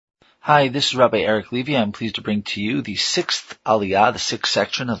Hi, this is Rabbi Eric Levy. I'm pleased to bring to you the sixth Aliyah, the sixth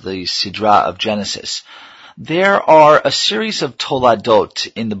section of the Sidra of Genesis. There are a series of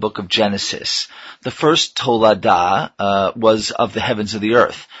toladot in the book of Genesis. The first toladah was of the heavens of the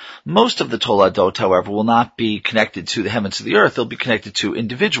earth. Most of the toladot, however, will not be connected to the heavens of the earth. They'll be connected to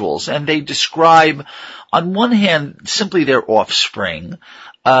individuals, and they describe, on one hand, simply their offspring,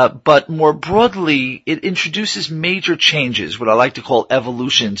 but more broadly, it introduces major changes, what I like to call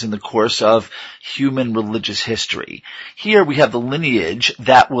evolutions in the course of human religious history. Here we have the lineage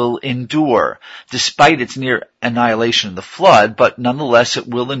that will endure, despite its near annihilation in the flood, but nonetheless it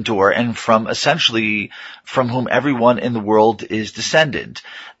will endure, and from whom everyone in the world is descended.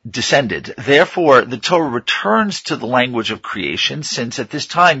 Therefore, the Torah returns to the language of creation, since at this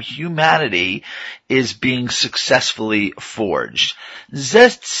time humanity is being successfully forged.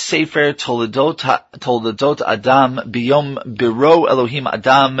 Zest Sefer Toledot Adam Biyom Biro Elohim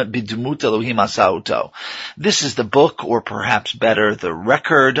Adam Bidmut Elohim Asauto. This is the book, or perhaps better, the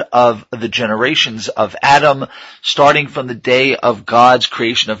record of the generations of Adam, starting from the day of God's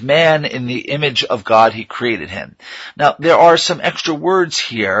creation of man. In the image of God he created him. Now, there are some extra words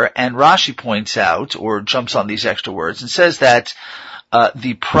here, and Rashi points out, or jumps on these extra words, and says that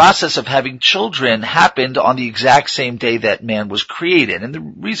the process of having children happened on the exact same day that man was created. And the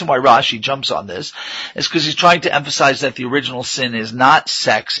reason why Rashi jumps on this is because he's trying to emphasize that the original sin is not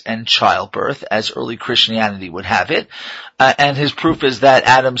sex and childbirth, as early Christianity would have it. And his proof is that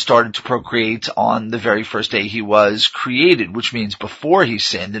Adam started to procreate on the very first day he was created, which means before he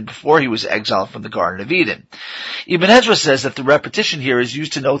sinned and before he was exiled from the Garden of Eden. Ibn Ezra says that the repetition here is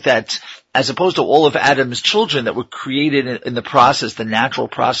used to note that, as opposed to all of Adam's children that were created in the process, the natural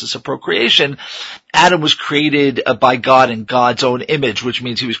process of procreation, Adam was created by God in God's own image, which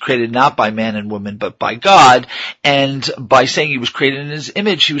means he was created not by man and woman, but by God. And by saying he was created in his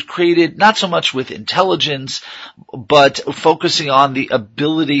image, he was created not so much with intelligence, but focusing on the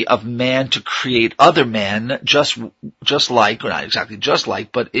ability of man to create other man, just like, or not exactly just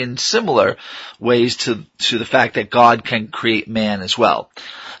like, but in similar ways to the fact that God can create man as well.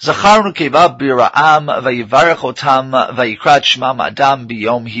 Zachar u'nekeva bira'am vayivarech otam vayikrat shmam Adam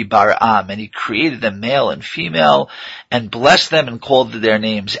biyom hibara'am. And he created them male and female and blessed them and called their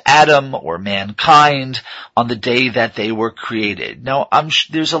names Adam, or mankind, on the day that they were created. Now,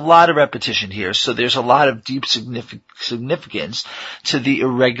 there's a lot of repetition here, so there's a lot of deep significance to the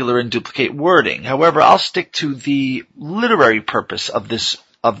irregular and duplicate wording. However, I'll stick to the literary purpose of this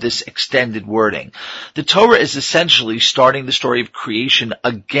extended wording. The Torah is essentially starting the story of creation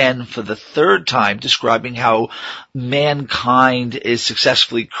again for the third time, describing how mankind is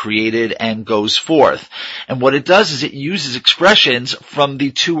successfully created and goes forth. And what it does is it uses expressions from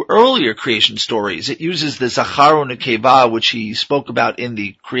the two earlier creation stories. It uses the Zachar u'nekeva, which he spoke about in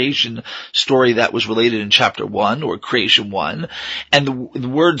the creation story that was related in chapter 1, or creation 1. And the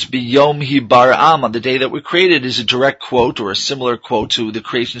words biyom hibara'am, on the day that we're created, is a direct quote, or a similar quote, to the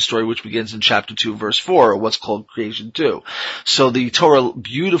creation story which begins in chapter 2 verse 4, or what's called creation 2. So the Torah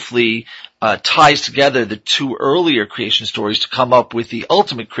beautifully ties together the two earlier creation stories to come up with the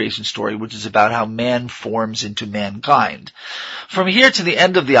ultimate creation story, which is about how man forms into mankind. From here to the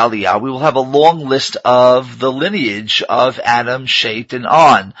end of the Aliyah, we will have a long list of the lineage of Adam, Shet, and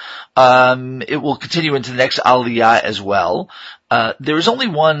On. It will continue into the next Aliyah as well. There is only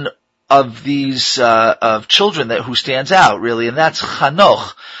one of these of children who stands out, really, and that's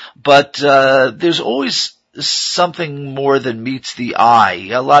Chanoch. But there's always something more than meets the eye.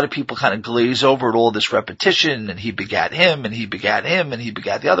 A lot of people kind of glaze over at all this repetition, and he begat him, and he begat him, and he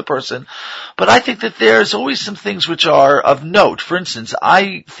begat the other person. But I think that there's always some things which are of note. For instance,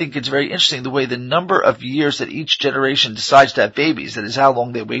 I think it's very interesting the way the number of years that each generation decides to have babies, that is how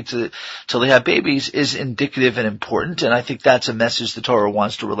long they wait till they have babies, is indicative and important, and I think that's a message the Torah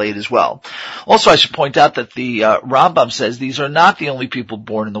wants to relate as well. Also, I should point out that the Rambam says these are not the only people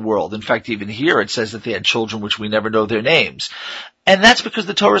born in the world. In fact, even here it says that they had children which we never know their names. And that's because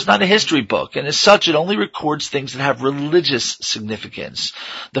the Torah is not a history book, and as such it only records things that have religious significance.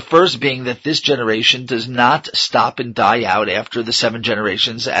 The first being that this generation does not stop and die out after the 7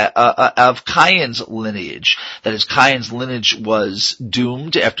 generations of Cain's lineage. That is, Cain's lineage was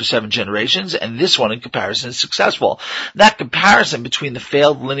doomed after 7 generations, and this one in comparison is successful. That comparison between the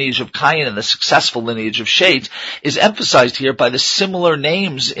failed lineage of Cain and the successful lineage of Shet is emphasized here by the similar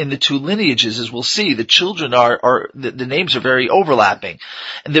names in the two lineages. As we'll see, the children the names are very overlapping.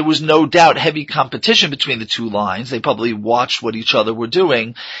 And there was no doubt heavy competition between the two lines. They probably watched what each other were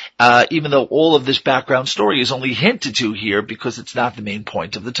doing, even though all of this background story is only hinted to here because it's not the main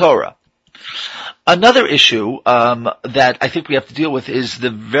point of the Torah. Another issue that I think we have to deal with is the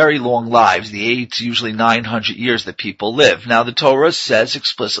very long lives, the 8, usually 900 years that people live. Now, the Torah says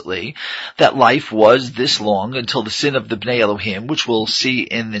explicitly that life was this long until the sin of the Bnei Elohim, which we'll see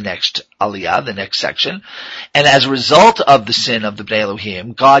in the next Aliyah, the next section. And as a result of the sin of the Bnei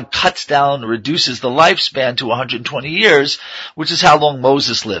Elohim, God cuts down, reduces the lifespan to 120 years, which is how long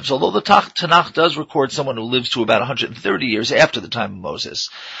Moses lives. Although the Tanakh does record someone who lives to about 130 years after the time of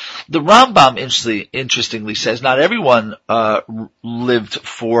Moses. The Rambam, interestingly says not everyone lived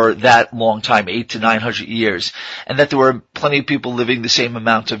for that long time, 8 to 900 years, and that there were plenty of people living the same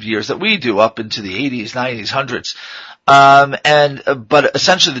amount of years that we do, up into the 80s, 90s, 100s. But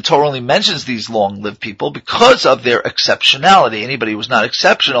essentially the Torah only mentions these long-lived people because of their exceptionality. Anybody who was not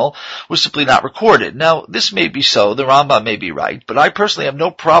exceptional was simply not recorded. Now, this may be so, the Rambam may be right, but I personally have no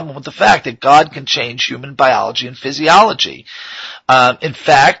problem with the fact that God can change human biology and physiology. In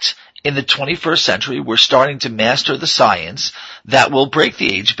fact, in the 21st century, we're starting to master the science that will break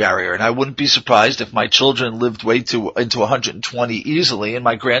the age barrier. And I wouldn't be surprised if my children lived into 120 easily and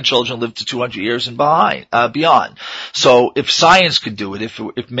my grandchildren lived to 200 years and beyond. So if science could do it,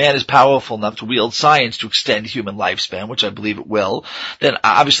 if man is powerful enough to wield science to extend human lifespan, which I believe it will, then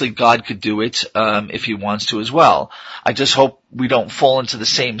obviously God could do it, if he wants to as well. I just hope we don't fall into the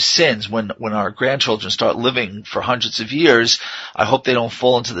same sins when our grandchildren start living for hundreds of years. I hope they don't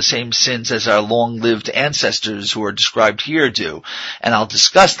fall into the same sins as our long-lived ancestors who are described here do. And I'll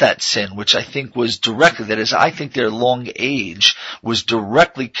discuss that sin, which I think was directly, that is, I think their long age was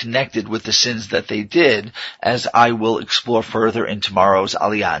directly connected with the sins that they did, as I will explore further in tomorrow's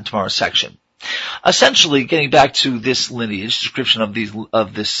Aliyah, in tomorrow's section. Essentially, getting back to this lineage, description of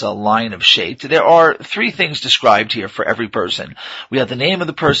this line of Shet, there are 3 things described here for every person. We have the name of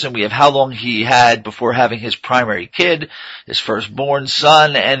the person, we have how long he had before having his primary kid, his firstborn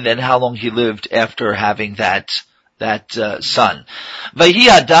son, and then how long he lived after having that son. Vayechi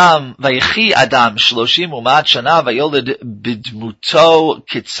Adam 30 u'mat shana vayoled bidmuto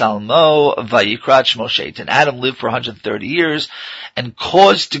kitzalmo vayikrat shmo Shet. And Adam lived for 130 years and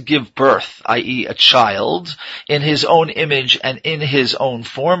caused to give birth, i.e. a child, in his own image and in his own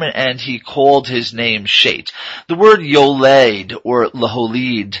form, and he called his name Shet. The word yoled, or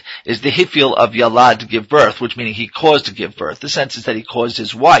laholid, is the hifil of yalad, to give birth, which meaning he caused to give birth. The sense is that he caused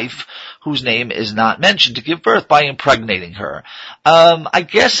his wife, whose name is not mentioned, to give birth by impregnating her. I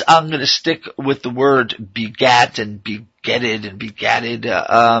guess I'm going to stick with the word begat and begetted and begatted.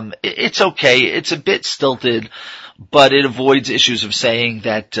 It's okay. It's a bit stilted, but it avoids issues of saying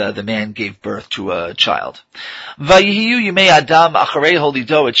that the man gave birth to a child. Vayihiyu yimei Adam acharei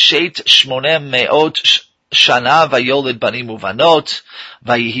holido et Shet shmonem me'ot shana vayoled banim uvanot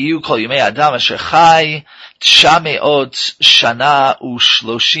vayihiyu kol yimei Adam asher chai 900 shana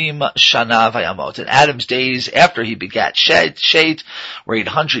u'shloshim shana vayamot. In Adam's days after he begat Shet were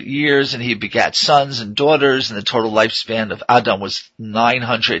 800 years, and he begat sons and daughters, and the total lifespan of Adam was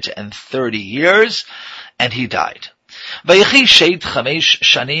 930 years, and he died. Vayechi Shet 5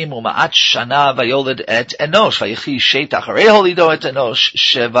 shanim u'ma'at shana vayoled et Enosh. Vayechi Shet acharei holido et Enosh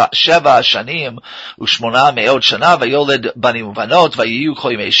 7 shanim u'shmona me'ot shana vayoled banim u'vanot vayiyu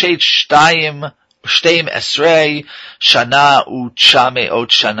kol yimei Shet 12 esrei shana u'tsa me'ot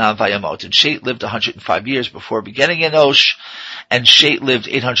shana vayamot. And Shet lived 105 years before begetting Enosh, and Shet lived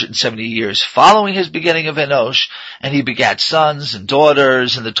 870 years following his begetting of Enosh, and he begat sons and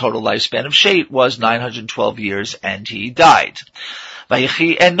daughters, and the total lifespan of Shet was 912 years, and he died.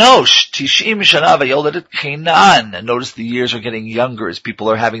 Vayechi Enosh 90 shana vayoledet Canaan. And notice the years are getting younger as people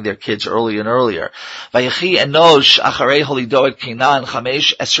are having their kids earlier and earlier. Vayechi Enosh acharei holido et Canaan 5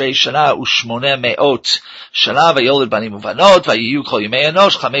 esrei shana u'shmona me'ot shana vayoled banim uvanot vayiyu kol yimei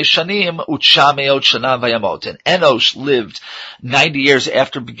Enosh 5 shanim u'tsa me'ot shana vayamot. And Enosh lived 90 years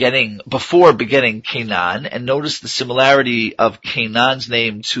before begetting Canaan. And notice the similarity of Canaan's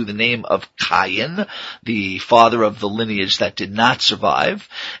name to the name of Cain, the father of the lineage that did not survive.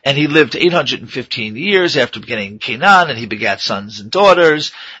 And he lived 815 years after begetting Canaan, and he begat sons and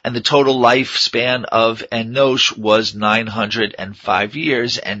daughters, and the total lifespan of Enosh was 905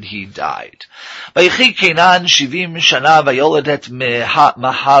 years, and he died. Vayechi Canaan 70 shana vayoled et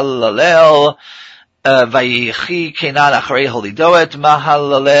Mahalalel. Vayechi Canaan acharei holido et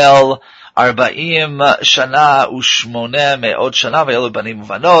Mahalalel 40 shana u'shmona me'ot shana vayoled banim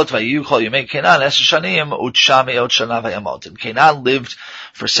uvanot vayiyu kol yimei Canaan 10 shanim u'tsa me'ot shana vayamot. And Canaan lived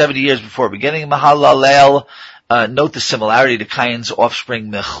for 70 years before beginning Mahalalel, note the similarity to Cain's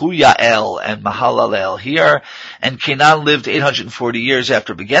offspring Mechuyael and Mahalalel here. And Canaan lived 840 years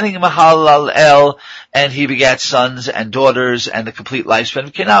after begetting Mahalalel, and he begat sons and daughters, and the complete lifespan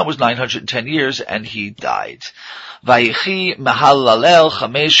of Canaan was 910 years, and he died. Vayichi Mahalalel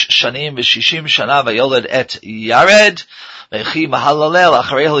 5 shanim v'shishim shana vayoled et Yared. Vayichi Mahalalel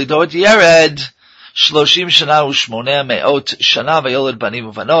acharei holido et Yared. 30 שנה ו800 שנה וילד בנים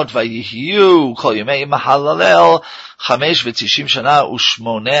ובנות ויהיו כל ימי מהללל 95 שנה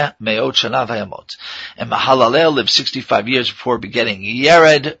ו800 שנה וימות. And Mahalalel lived 65 years before begetting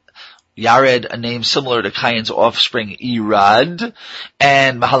Yared, a name similar to Cain's offspring Irad,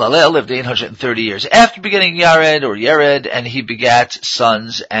 and Mahalalel lived 830 years after begetting Yared, and he begat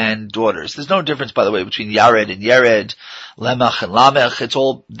sons and daughters. There's no difference, by the way, between Yared and Yared, Lemach and Lamech. It's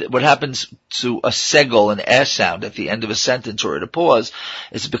all, what happens to a segol, an S sound at the end of a sentence or at a pause,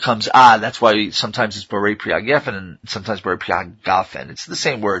 is it becomes That's why sometimes it's Borei Priyagefen and sometimes Borei Priyagafen. It's the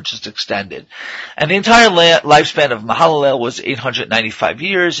same word, just extended. And the entire lifespan of Mahalalel was 895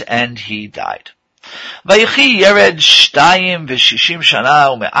 years, and he died. Vayichi Yared 2 ו60 שנה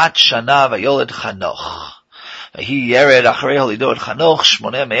ומעט שנה ויולד חנוך. ויהי ירד אחרי הולידו את חנוך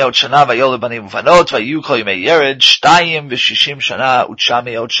 800 שנה ויולד בנים ובנות ויהיו כל ימי ירד 2 ו60 שנה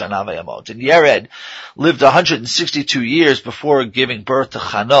ו900 שנה וימות. And Yared lived 162 years before giving birth to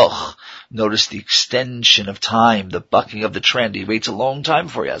Chanoch. Notice the extension of time, the bucking of the trend. He waits a long time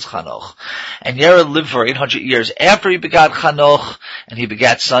before he has Chanoch. And Yared lived for 800 years after he begat Chanoch, and he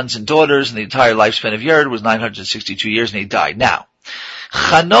begat sons and daughters, and the entire lifespan of Yared was 962 years, and he died. Now,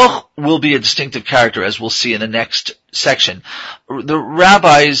 Chanoch will be a distinctive character, as we'll see in the next section. The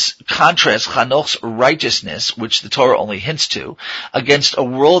rabbis contrast Chanoch's righteousness, which the Torah only hints to, against a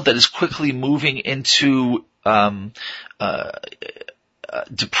world that is quickly moving into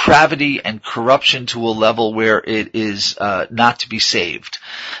depravity and corruption to a level where it is not to be saved.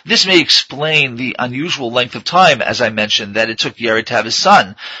 This may explain the unusual length of time, as I mentioned, that it took Yared to have his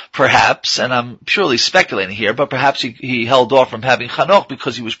son. Perhaps, and I'm purely speculating here, but perhaps he held off from having Chanoch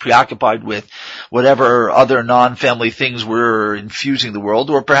because he was preoccupied with whatever other non-family things were infusing the world,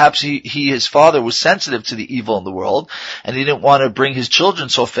 or perhaps his father was sensitive to the evil in the world, and he didn't want to bring his children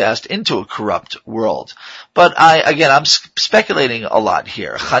so fast into a corrupt world. But I'm speculating a lot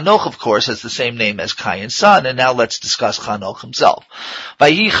here. Chanoch, of course, has the same name as Cain's son, and now let's discuss Chanoch himself.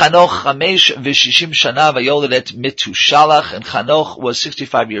 Vayi Chanoch 5 ו60 shana vayoled et Metushalach, and Chanoch was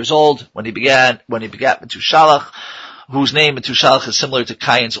 65 years old when he begat Metushalach, whose name Metushalach is similar to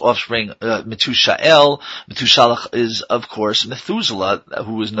Cain's offspring Metushael. Metushalach is, of course, Methuselah,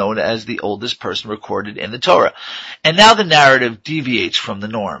 who is known as the oldest person recorded in the Torah. And now the narrative deviates from the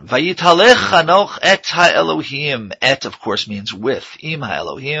norm. Vayitalech Chanoch et ha'Elohim. Et, of course, means with. Im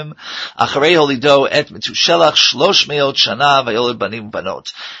ha'Elohim. Acharei holido et Metushalach 300 shana vayoled banim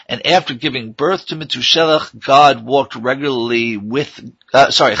banot. And after giving birth to Metushalach, Chanoch walked regularly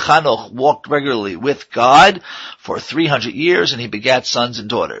with God for 300 years, and he begat sons and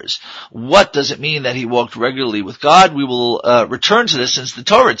daughters. What does it mean that he walked regularly with God? We will return to this, since the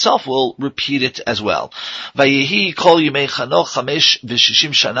Torah itself will repeat it as well. Vayehi kol yimei Chanoch 5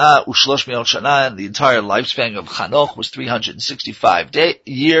 ו60 shana u300 shana, and the entire lifespan of Chanoch was 365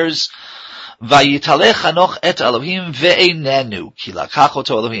 years. Vayitalech Chanoch et Elohim ve'einenu ki lakach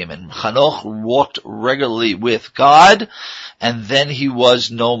oto Elohim. And Chanoch walked regularly with God, and then he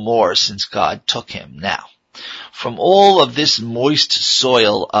was no more, since God took him. Now, from all of this moist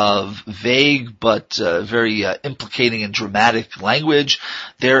soil of vague but very implicating and dramatic language,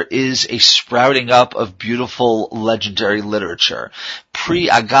 there is a sprouting up of beautiful legendary literature,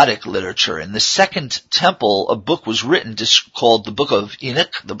 pre-Agadic literature. In the Second Temple, a book was written called the Book of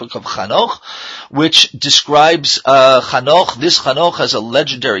Enoch, the Book of Chanoch, which describes Chanoch, this Chanoch, as a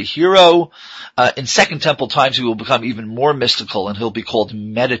legendary hero. In Second Temple times, he will become even more mystical, and he'll be called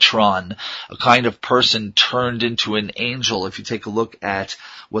Metatron, a kind of person turned into an angel. If you take a look at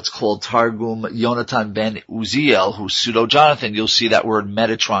what's called Targum Yonatan ben Uziel, who's Pseudo-Jonathan, you'll see that word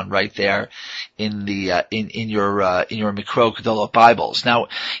Metatron right there in the in your Mikro Kedolot Bibles. Now,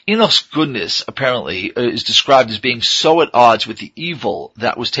 Enoch's goodness apparently is described as being so at odds with the evil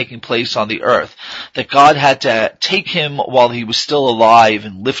that was taking place on the earth that God had to take him while he was still alive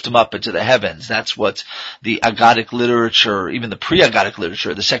and lift him up into the heavens. That's what the Agadic literature, even the pre-Agadic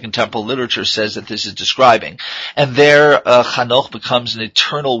literature, the Second Temple literature, says that this is describing. And there, Chanoch becomes an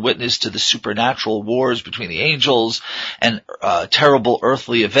eternal witness to the supernatural wars between the angels and terrible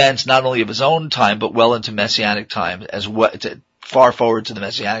earthly events, not only of his own time, but well into Messianic time as well, far forward to the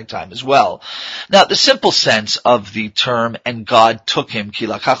Messianic time as well. Now, the simple sense of the term, and God took him, ki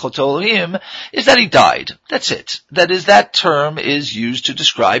lakacho Elohim, is that he died. That's it. That is, that term is used to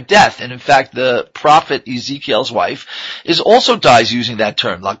describe death. And in fact, the prophet Ezekiel's wife also dies using that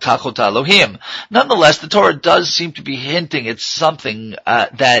term, lakacho Elohim. Nonetheless, the Torah does seem to be hinting at something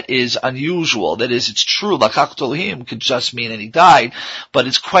that is unusual. That is, it's true, lakacho Elohim could just mean and he died, but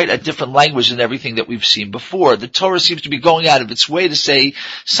it's quite a different language than everything that we've seen before. The Torah seems to be going out of its way to say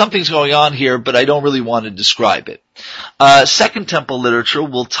something's going on here, but I don't really want to describe it. Second Temple literature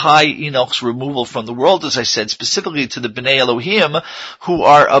will tie Enoch's removal from the world, as I said, specifically to the Bnei Elohim, who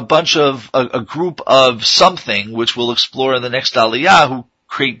are a group of something, which we'll explore in the next Aliyah, who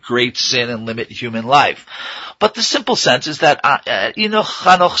create great sin and limit human life. But the simple sense is that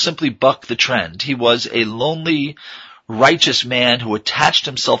Hanoch simply bucked the trend. He was a lonely, righteous man who attached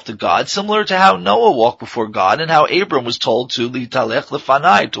himself to God, similar to how Noah walked before God and how Abram was told to litalech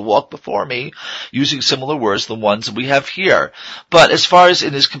lefanai, to walk before me, using similar words, the ones that we have here. But as far as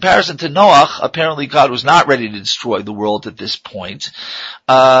in his comparison to Noach, apparently God was not ready to destroy the world at this point,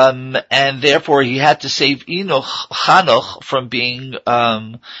 and therefore he had to save Hanoch from being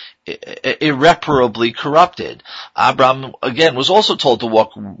irreparably corrupted. Abram, again, was also told to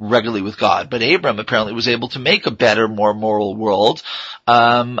walk regularly with God, but Abram apparently was able to make a better, more moral world.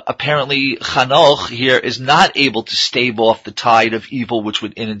 Apparently Hanoch here is not able to stave off the tide of evil which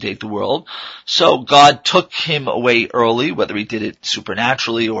would inundate the world. So God took him away early, whether he did it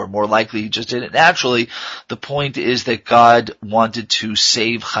supernaturally or more likely he just did it naturally. The point is that God wanted to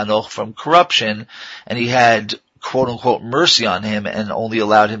save Hanoch from corruption, and he had quote-unquote mercy on him and only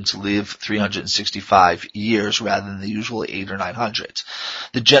allowed him to live 365 years rather than the usual 800 or 900.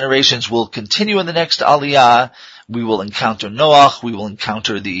 The generations will continue in the next Aliyah. We will encounter Noach. We will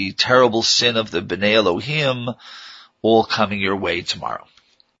encounter the terrible sin of the Bnei Elohim, all coming your way tomorrow.